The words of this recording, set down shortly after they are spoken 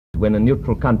when a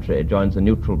neutral country joins a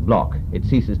neutral bloc, it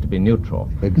ceases to be neutral.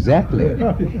 Exactly.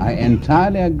 I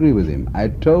entirely agree with him. I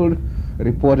told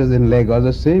reporters in Lagos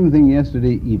the same thing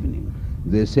yesterday evening.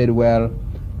 They said, well,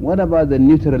 what about the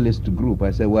neutralist group?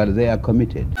 I said, well, they are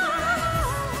committed.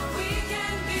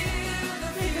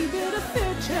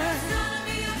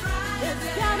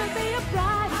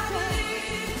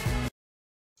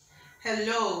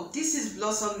 Hello, this is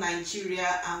Blossom Nigeria,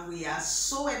 and we are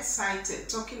so excited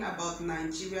talking about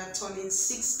Nigeria turning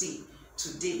 60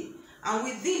 today. And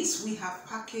with this, we have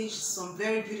packaged some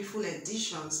very beautiful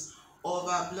editions of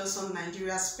our Blossom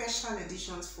Nigeria special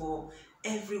editions for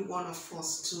every one of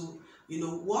us to,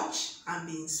 watch and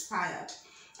be inspired.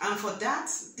 And for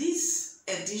that, this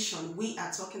edition, we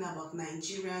are talking about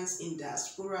Nigerians in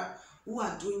diaspora who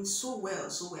are doing so well.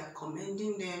 So we are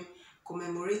commending them,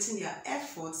 commemorating their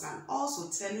efforts, and also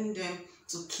telling them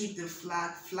to keep the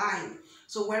flag flying.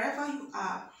 So wherever you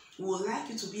are, we would like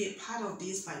you to be a part of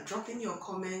this by dropping your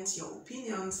comments, your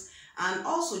opinions, and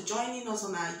also joining us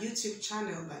on our YouTube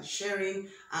channel by sharing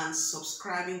and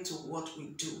subscribing to what we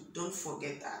do. Don't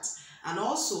forget that. And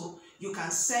also, you can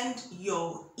send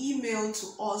your email to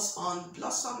us on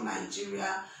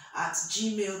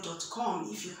blossomnigeria@gmail.com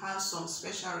if you have some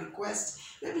special requests.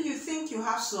 Maybe you think you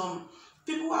have some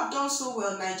people who have done so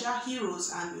well, Niger heroes,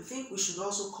 and we think we should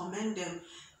also commend them.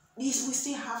 We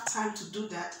still have time to do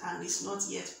that, and it's not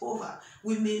yet over.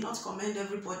 We may not commend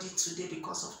everybody today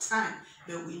because of time,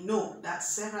 but we know that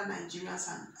several Nigerians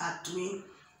are doing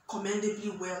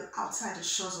commendably well outside the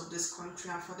shores of this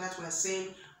country, and for that we are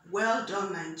saying, well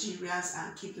done Nigerians,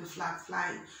 and keep the flag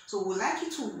flying. So we'd like you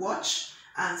to watch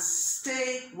and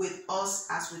stay with us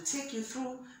as we take you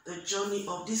through the journey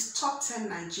of these top 10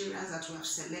 Nigerians that we have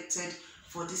selected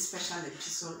for this special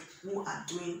episode, who are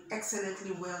doing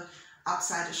excellently well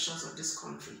outside the shores of this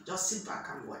country. Just sit back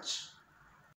and watch.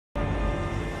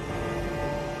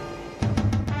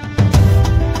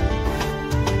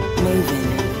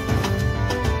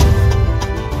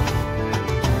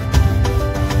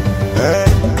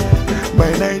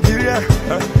 My Nigeria,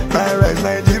 I rise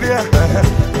Nigeria,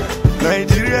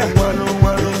 Nigeria,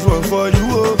 this one for you,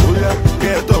 oh yeah.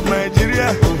 Get up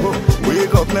Nigeria,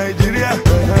 wake up Nigeria,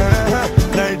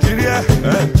 Nigeria.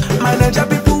 My Niger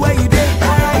people, where you there?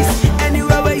 Arise.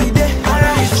 Anywhere where you there?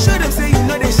 Arise. Show them say you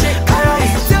know they shake.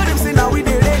 Arise. Tell them say now we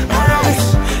dey rain.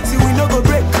 Arise. See we no go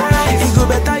break. Arise. It go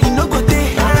better, you no go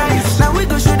take. Arise. Now we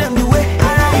go show them the way.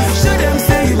 Arise. Show them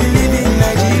say you believe in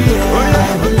Nigeria. Oh yeah. I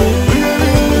believe.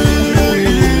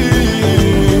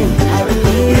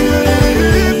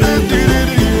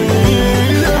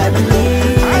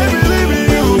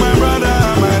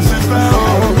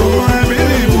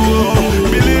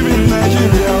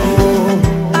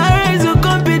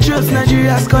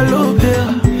 Nigeria's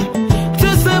Colombia,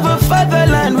 to serve a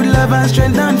fatherland with love and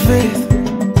strength and faith.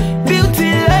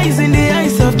 Beauty lies in the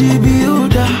eyes of the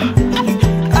builder.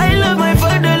 I love my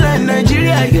fatherland,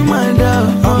 Nigeria, you my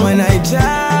dog. Oh my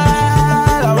Nigeria,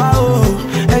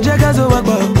 Ejeka zo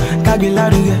wakbo,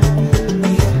 Kabilaruge.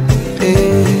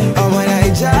 Oh my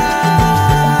Nigeria,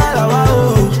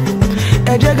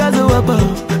 Ejeka zo wakbo,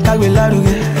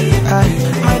 Kabilaruge.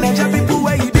 My Nigeria people,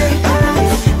 where you there?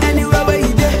 Anywhere where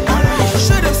you there?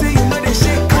 Show them say you know they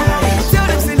shake. Tell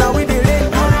them say now we dey rain.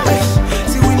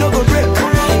 See we no go break.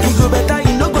 It go better,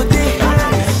 you no go take.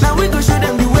 Now we go show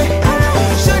them the way.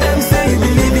 Show them say you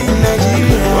believe in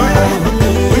Nigeria.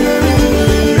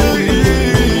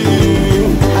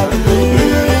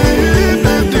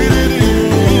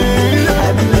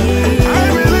 I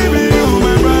believe in you,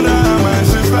 my brother, my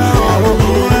sister. I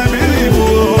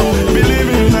believe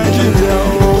in Nigeria.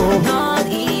 North,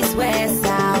 east, west,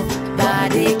 south,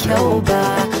 body Cuba,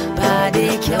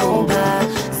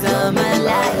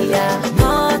 Somalia.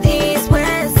 North, east,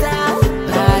 west, south,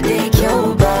 body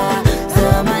Cuba,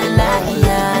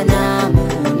 Somalia.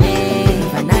 Namune,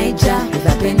 Niger,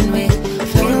 River Benue,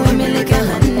 flowing with milk and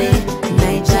honey.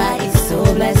 Niger is so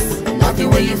blessed, nothing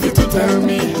way you fit to tell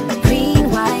me. Green,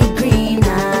 white, green,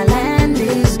 our land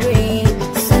is green.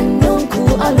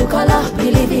 Sanunku, Alukala,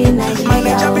 we live in Nigeria. My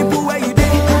Niger people, where you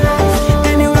there?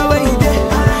 Anywhere where you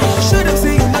there? Show them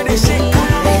say you know they shake.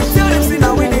 Tell them say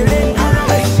now we dey rain.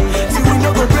 See we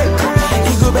no go break.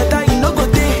 It go better, you no go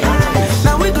take.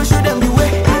 Now we go show them the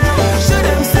way. Show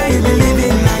them say you believe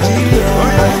in Nigeria.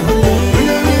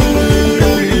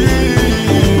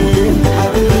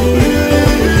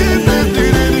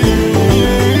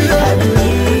 I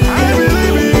believe. I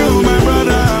believe in you, my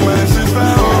brother, my sister. I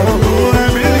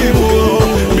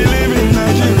believe in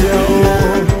Nigeria.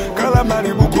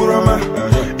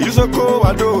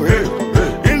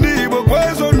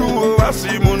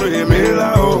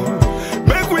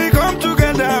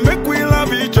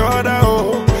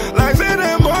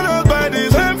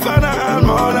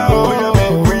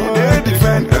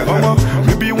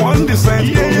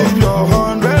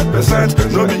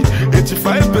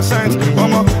 100%.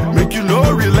 Mama, make you no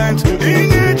relent.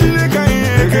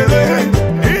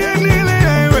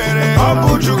 I'll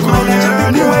put you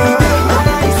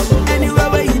anywhere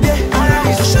where you there.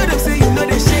 Show them say you know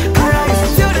they shake.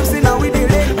 Tell them say now we dey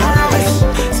rate.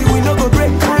 See we no go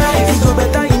break. It go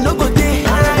better, you no go day.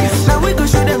 Now we go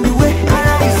show them the way.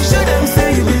 Show them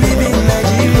say you believe in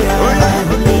Nigeria.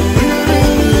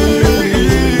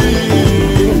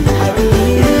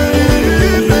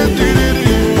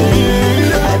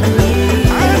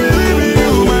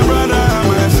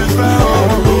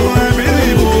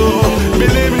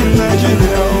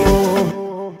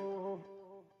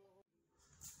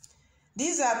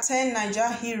 These are 10 Niger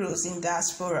heroes in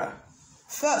diaspora.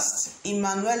 First,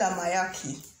 Emanuela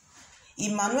Mayaki.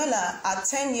 Emanuela, at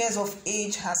 10 years of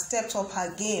age, has stepped up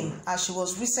her game as she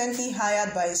was recently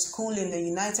hired by a school in the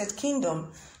United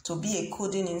Kingdom to be a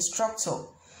coding instructor.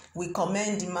 We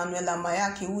commend Emanuela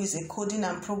Mayaki, who is a coding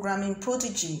and programming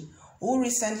prodigy, who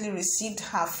recently received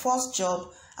her first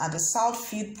job at the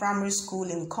Southfield Primary School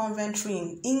in Coventry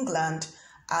in England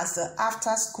as the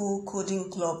after-school coding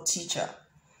club teacher.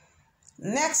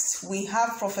 Next, we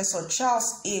have Professor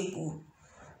Charles Ebu,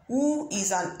 who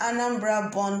is an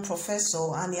Anambra-born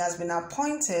professor, and he has been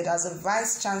appointed as the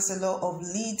Vice-Chancellor of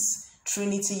Leeds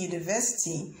Trinity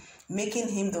University, making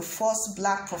him the first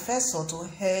black professor to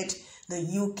head the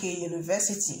UK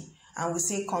university. And we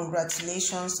say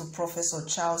congratulations to Professor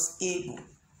Charles Ebu.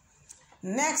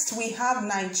 Next, we have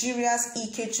Nigeria's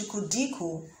Ikechukwu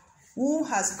Dikwu, who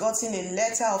has gotten a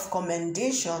letter of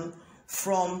commendation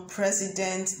from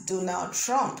President Donald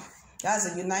Trump. That's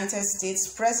the United States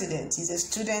President. He's a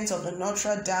student of the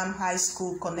Notre Dame High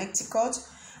School, Connecticut,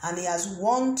 and he has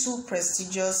won 2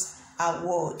 prestigious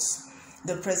awards.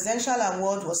 The presidential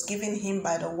award was given him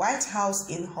by the White House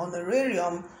in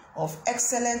honorarium of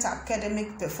excellent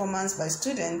academic performance by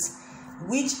students,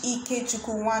 which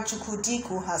Ikechukwu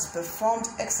Dikwu has performed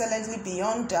excellently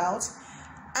beyond doubt,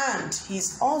 and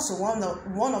he's also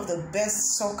one of the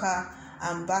best soccer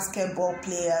and basketball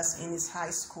players in his high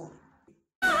school.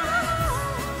 We can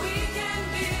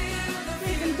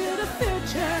build a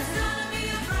future.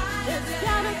 There's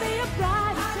gonna be a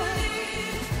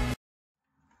brighter.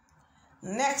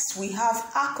 Next, we have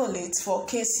accolades for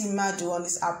K.C. Madu on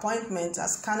his appointment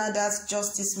as Canada's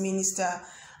Justice Minister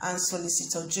and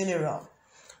Solicitor General.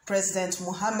 President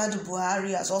Muhammadu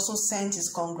Buhari has also sent his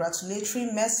congratulatory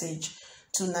message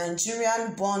to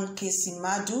Nigerian-born K.C.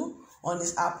 Madu on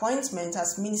his appointment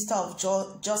as Minister of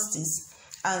Justice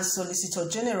and Solicitor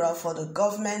General for the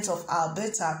Government of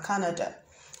Alberta, Canada.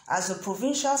 As the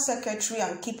Provincial Secretary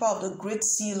and Keeper of the Great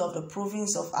Seal of the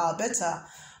Province of Alberta,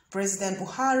 President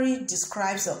Buhari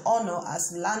describes the honor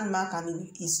as landmark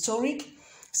and historic,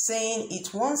 saying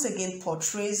it once again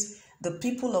portrays the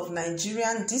people of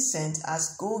Nigerian descent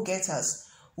as go-getters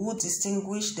who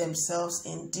distinguish themselves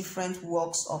in different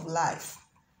walks of life.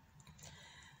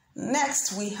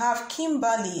 Next, we have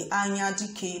Kimberly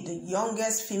Anyadike, the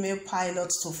youngest female pilot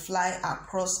to fly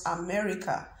across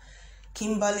America.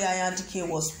 Kimberly Anyadike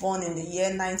was born in the year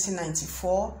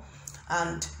 1994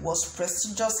 and was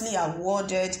prestigiously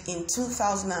awarded in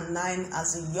 2009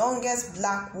 as the youngest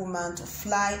black woman to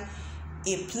fly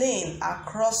a plane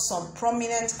across some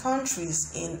prominent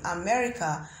countries in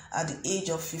America at the age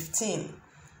of 15.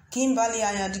 Kimberly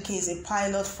Anyadike is a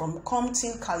pilot from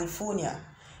Compton, California.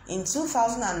 In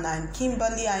 2009,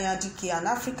 Kimberly Anyadike, an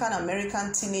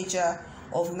African-American teenager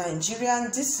of Nigerian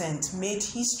descent, made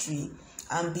history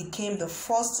and became the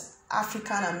first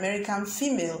African-American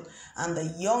female and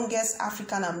the youngest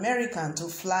African-American to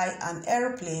fly an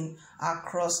airplane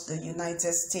across the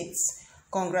United States.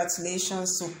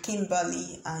 Congratulations to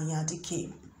Kimberly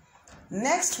Anyadike.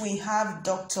 Next, we have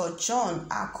Dr. John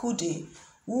Akude,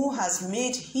 who has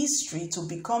made history to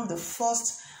become the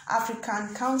first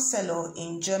African counselor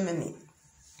in Germany.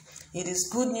 It is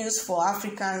good news for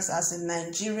Africans as a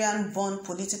Nigerian-born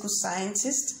political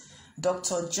scientist.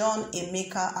 Dr. John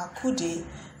Emeka Akude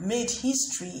made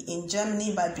history in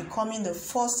Germany by becoming the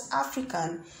first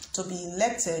African to be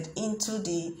elected into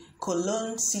the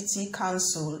Cologne City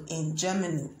Council in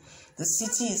Germany. The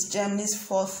city is Germany's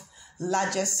 4th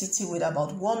largest city with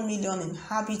about 1 million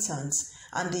inhabitants,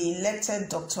 and they elected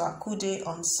Dr. Akude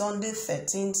on Sunday,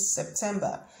 13th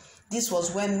September. This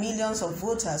was when millions of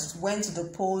voters went to the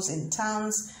polls in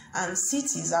towns and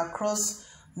cities across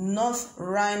North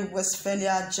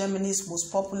Rhine-Westphalia, Germany's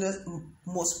most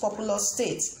popular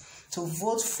state, to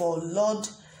vote for Lord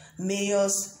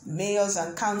mayors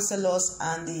and councillors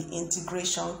and the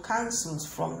integration councils,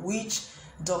 from which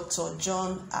Dr.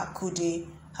 John Akude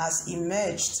has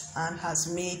emerged and has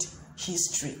made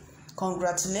history.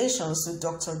 Congratulations to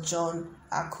Dr. John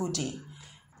Akude.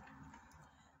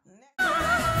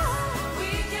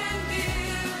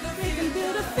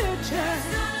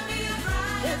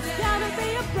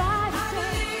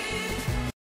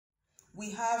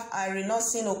 We have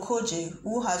Irenosin Okoje,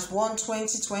 who has won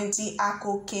 2020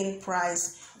 Ako Kane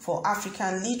Prize for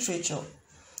African Literature.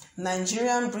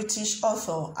 Nigerian-British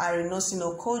author Irenosin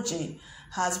Okoje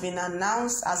has been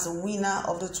announced as the winner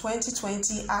of the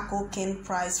 2020 Ako Kane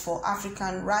Prize for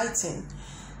African Writing.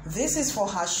 This is for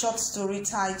her short story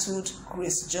titled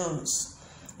Grace Jones.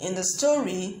 In the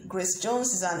story, Grace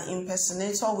Jones is an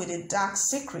impersonator with a dark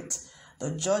secret.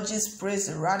 The judges praise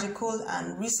the radical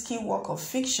and risky work of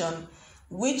fiction,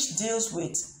 which deals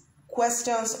with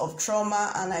questions of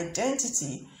trauma and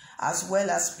identity, as well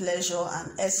as pleasure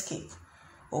and escape.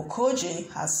 Okoje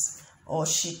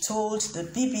she told the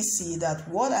BBC that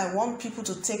what I want people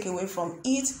to take away from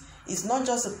it is not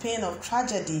just the pain of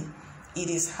tragedy, it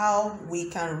is how we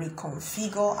can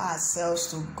reconfigure ourselves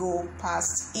to go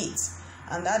past it.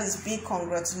 And that is big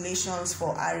congratulations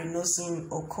for Irenosin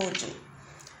Okoje.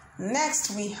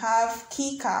 Next, we have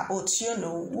Kika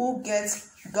Otiono, who gets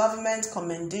government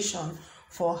commendation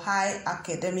for high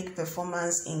academic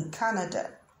performance in Canada.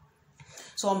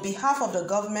 So on behalf of the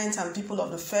government and people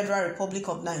of the Federal Republic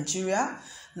of Nigeria,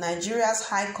 Nigeria's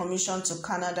High Commission to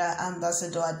Canada,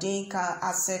 Ambassador Adeyinka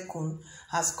Asekun,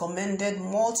 has commended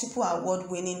multiple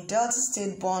award-winning Delta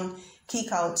State-born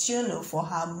Kika Otiono for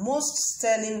her most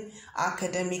sterling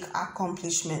academic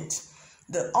accomplishment.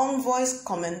 The envoy's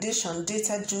commendation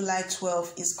dated July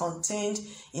 12 is contained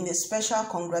in a special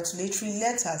congratulatory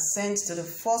letter sent to the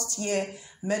first-year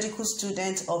medical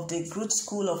student of the Groote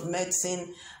School of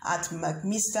Medicine at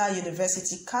McMaster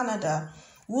University, Canada,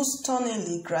 who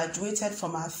stunningly graduated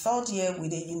from her third year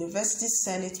with a University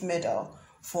Senate Medal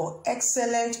for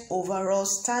excellent overall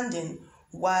standing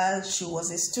while she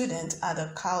was a student at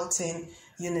the Carleton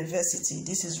University.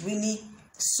 This is really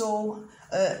so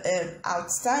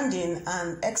outstanding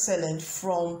and excellent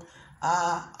from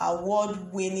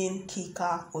award-winning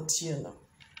Kika Otiono.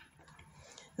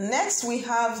 Next, we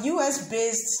have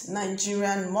US-based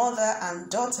Nigerian mother and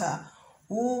daughter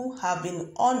who have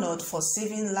been honored for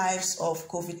saving lives of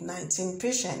COVID-19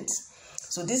 patients.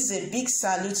 So this is a big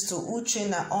salute to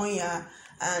Uchenna Onya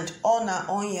and Ona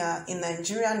Onya, a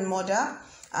Nigerian mother,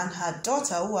 and her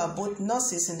daughter, who are both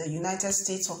nurses in the United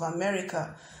States of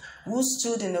America, who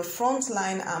stood in the front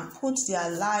line and put their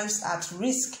lives at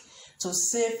risk to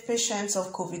save patients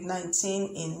of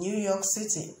COVID-19 in New York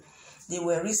City. They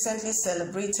were recently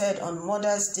celebrated on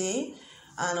Mother's Day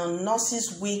and on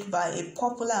Nurses Week by a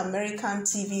popular American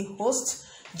TV host,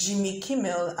 Jimmy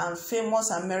Kimmel, and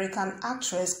famous American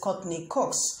actress Courtney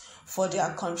Cox for their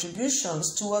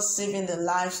contributions towards saving the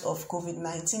lives of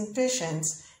COVID-19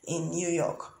 patients in New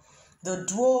York. The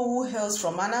duo, who hails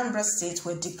from Anambra State,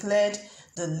 were declared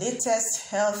the latest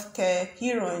healthcare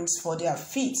heroines for their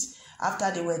feats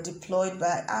after they were deployed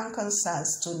by Arkansas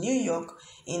to New York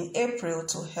in April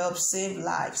to help save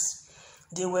lives.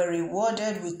 They were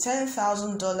rewarded with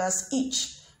 $10,000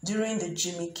 each during the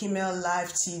Jimmy Kimmel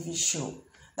Live TV show.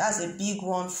 That's a big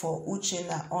one for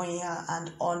Uchenna Onya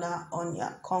and Ona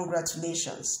Onya.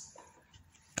 Congratulations.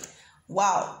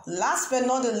 Wow. Last but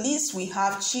not the least, we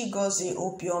have Chigozie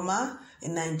Obioma, a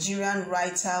Nigerian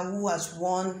writer who has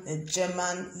won a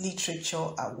German Literature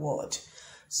Award.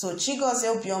 So Chigozie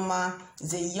Obioma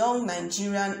is a young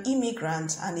Nigerian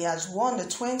immigrant, and he has won the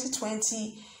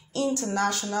 2020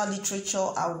 International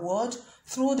Literature Award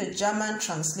through the German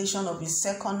translation of his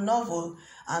second novel,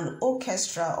 An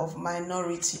Orchestra of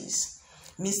Minorities.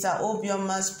 Mr.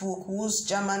 Obioma's book, whose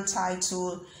German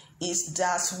title is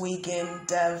Das Wegen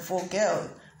der Vogel,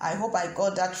 I hope I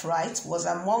got that right, was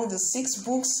among the 6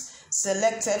 books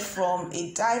selected from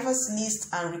a diverse list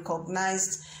and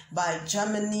recognized by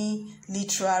Germany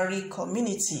literary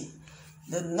community.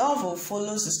 The novel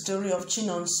follows the story of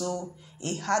Chinonso,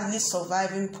 a hardly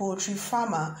surviving poultry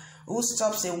farmer who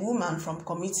stops a woman from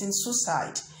committing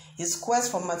suicide, his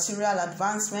quest for material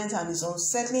advancement, and his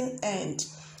unsettling end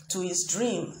to his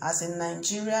dream as a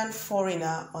Nigerian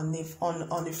foreigner on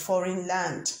a foreign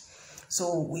land.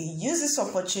 So we use this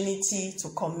opportunity to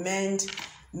commend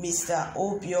Mr.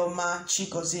 Obioma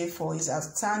Chigozie for his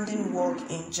outstanding work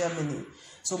in Germany.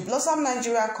 So Blossom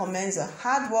Nigeria commends the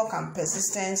hard work and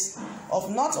persistence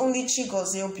of not only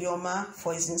Chigozie Obioma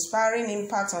for his inspiring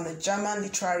impact on the German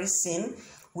literary scene.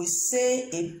 We say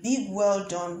a big well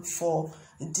done for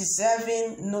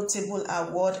deserving notable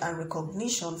award and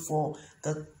recognition for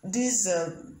these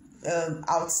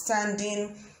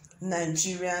outstanding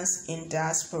Nigerians in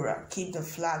diaspora. Keep the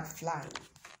flag flying.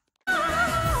 We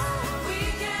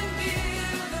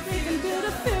can build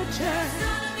a future.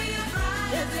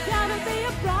 It's gonna be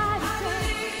a bright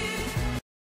day.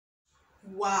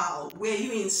 Wow, were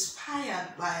you inspired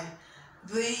by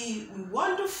the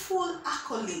wonderful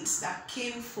accolades that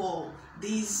came for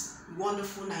these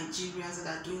wonderful Nigerians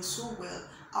that are doing so well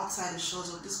outside the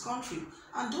shores of this country?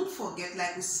 And don't forget,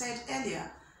 like we said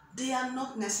earlier, they are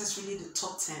not necessarily the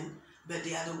top 10, but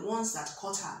they are the ones that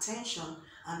caught our attention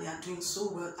and they are doing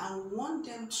so well. And we want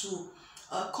them to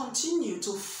continue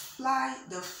to fly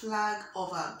the flag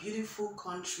of our beautiful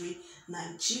country,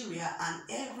 Nigeria, and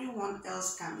everyone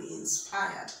else can be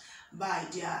inspired by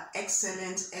their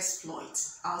excellent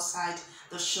exploits outside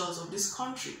the shores of this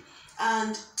country.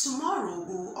 And tomorrow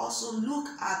we'll also look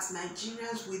at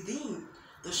Nigerians within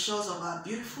the shores of our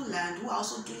beautiful land who are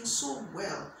also doing so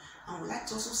well, and we'd like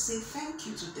to also say thank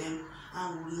you to them,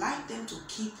 and we'd like them to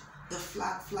keep the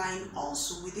flag flying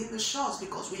also within the shores,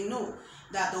 because we know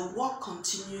that the work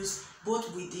continues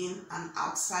both within and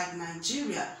outside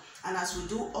Nigeria. And as we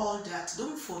do all that,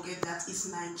 don't forget that it's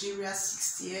Nigeria's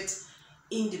 60th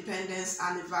independence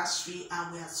anniversary,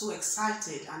 and we are so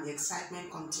excited, and the excitement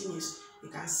continues. You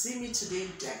can see me today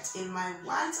decked in my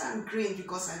white and green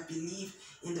because I believe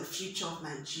in the future of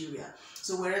Nigeria.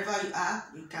 So wherever you are,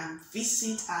 you can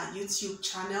visit our YouTube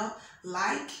channel,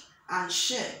 like and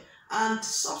share and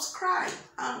subscribe.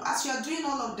 And as you are doing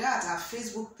all of that, our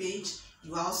Facebook page,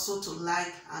 you are also to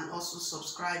like and also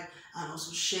subscribe and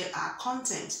also share our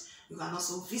content. You can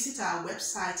also visit our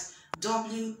website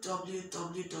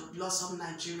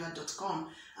www.blossomnigeria.com,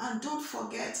 and don't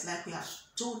forget, like we have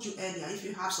told you earlier, if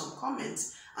you have some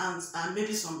comments and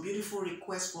maybe some beautiful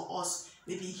requests for us,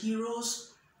 maybe heroes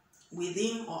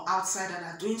within or outside that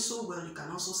are doing so well, you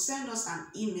can also send us an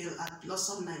email at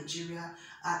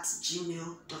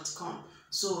blossomnigeria@gmail.com.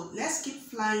 So let's keep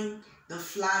flying the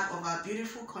flag of our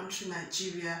beautiful country,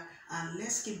 Nigeria, and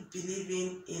let's keep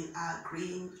believing in our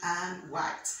green and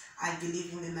white. I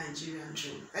believe in the Nigerian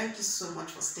dream. Thank you so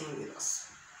much for staying with us.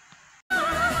 We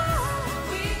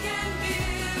can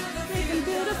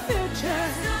build a future.